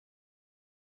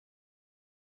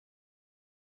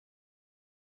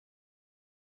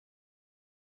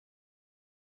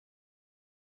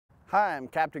Hi, I'm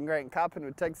Capt.Grant Coppin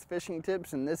with Texas Fishing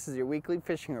Tips, and this is your weekly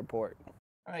fishing report.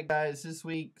 Alright guys, this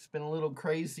week's been a little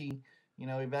crazy.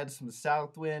 We've had some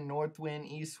south wind, north wind,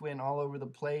 east wind all over the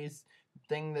place. The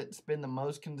thing that's been the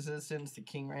most consistent is the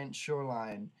King Ranch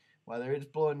shoreline. Whether it's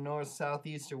blowing north, south,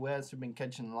 east, or west, we've been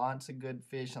catching lots of good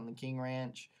fish on the King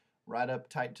Ranch, right up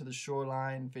tight to the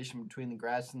shoreline, fishing between the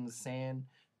grass and the sand,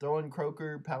 throwing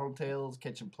croaker, paddle tails,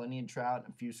 catching plenty of trout,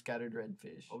 and a few scattered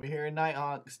redfish. Over here in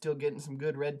Nighthawk, still getting some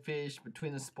good redfish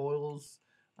between the spoils.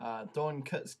 Throwing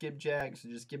cut skipjacks, so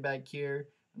just get back here.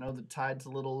 I know the tide's a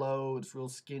little low, it's real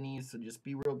skinny, so just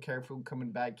be real careful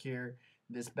coming back here.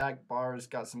 This back bar has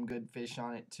got some good fish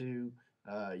on it too.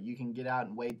 You can get out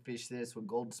and wade fish this with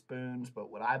gold spoons, but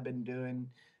what I've been doing,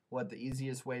 the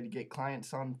easiest way to get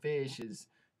clients on fish is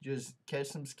just catch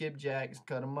some skipjacks,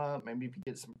 cut them up. Maybe if you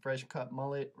get some fresh cut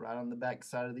mullet right on the back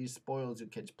side of these spoils, you'll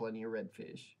catch plenty of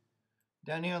redfish.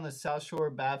 Down here on the south shore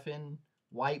of Baffin,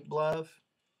 White Bluff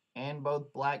and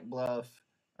both Black Bluff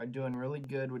are doing really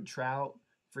good with trout,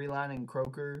 freeline, and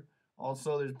croaker.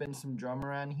 Also, there's been some drum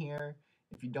around here.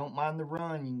 If you don't mind the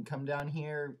run, you can come down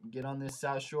here, get on this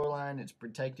south shoreline. It's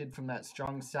protected from that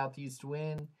strong southeast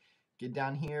wind. Get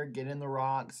down here, get in the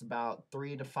rocks, about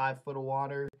 3 to 5 foot of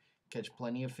water, catch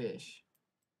plenty of fish.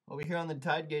 Over here on the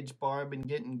tide gauge bar, I've been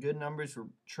getting good numbers for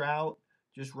trout.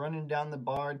 Just running down the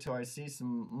bar till I see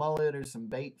some mullet or some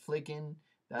bait flicking.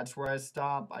 That's where I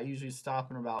stop. I usually stop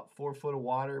in about 4 foot of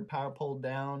water, power pole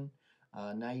down.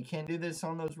 Now you can't do this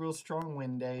on those real strong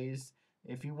wind days.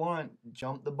 If you want,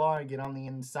 jump the bar, get on the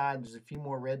inside. There's a few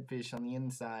more redfish on the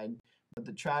inside, but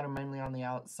the trout are mainly on the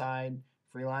outside.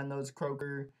 Freeline those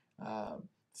croaker.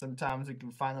 Sometimes we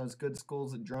can find those good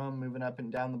schools of drum moving up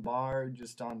and down the bar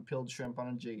just on peeled shrimp on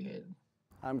a jig head.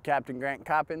 I'm Capt.Grant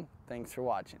Coppin. Thanks for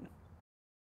watching.